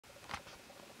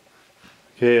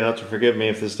Okay, you'll have to forgive me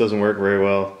if this doesn't work very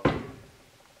well.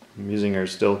 I'm using our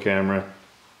still camera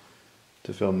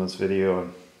to film this video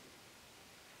and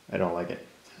I don't like it.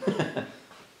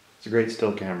 It's a great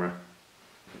still camera,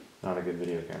 not a good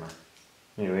video camera.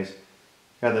 Anyways,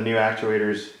 got the new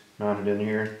actuators mounted in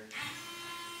here.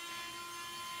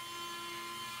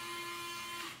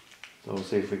 So we'll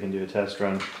see if we can do a test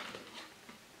run.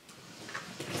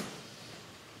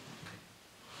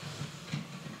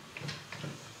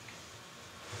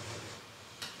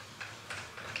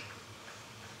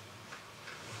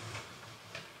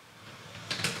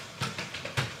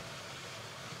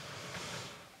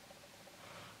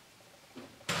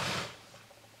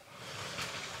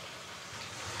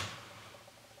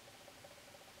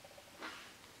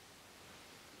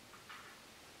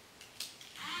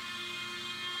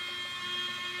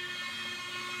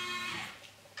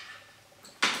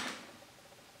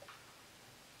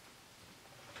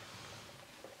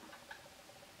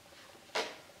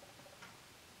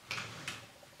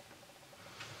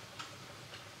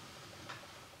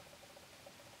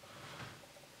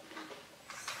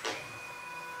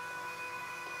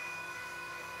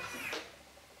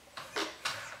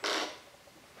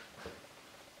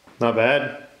 Not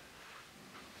bad.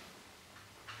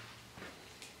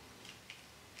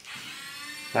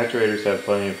 Actuators have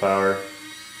plenty of power.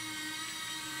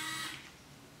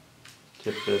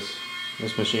 Tip this.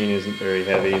 This machine isn't very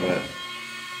heavy, but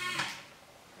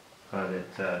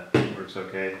it works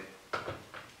okay.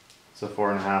 It's a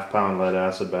 4.5 pound lead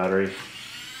acid battery.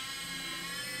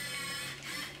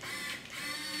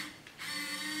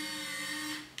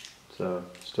 So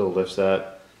still lifts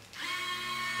that.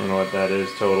 I don't know what that is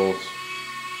total.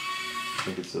 I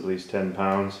think it's at least 10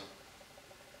 pounds.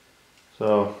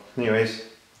 So anyways,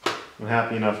 I'm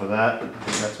happy enough with that. I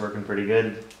think that's working pretty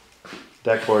good.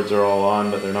 Deck boards are all on,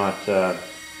 but they're not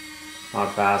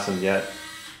fastened yet.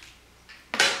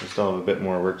 I still have a bit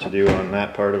more work to do on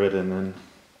that part of it, and then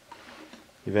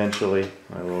eventually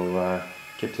I will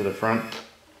get to the front,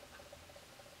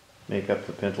 make up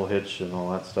the pintle hitch and all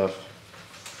that stuff.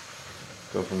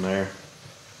 Go from there.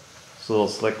 It's a little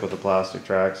slick with the plastic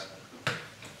tracks.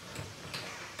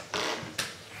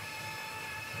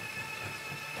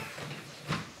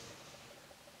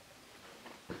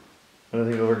 But I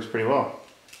think it works pretty well.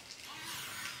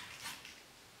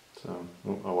 So,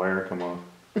 a wire come on.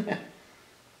 That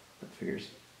figures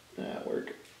that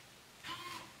work.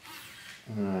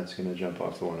 It's gonna jump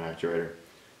off the one actuator.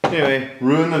 Anyway,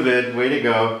 ruin the vid. Way to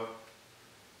go.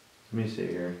 Let me see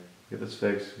here. Get this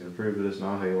fixed. Gonna prove that it's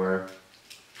not haywire.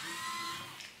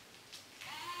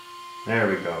 There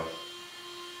we go.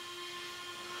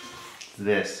 It's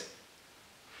this.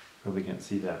 Probably can't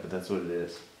see that, but that's what it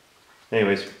is.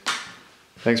 Anyways,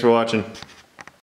 thanks for watching.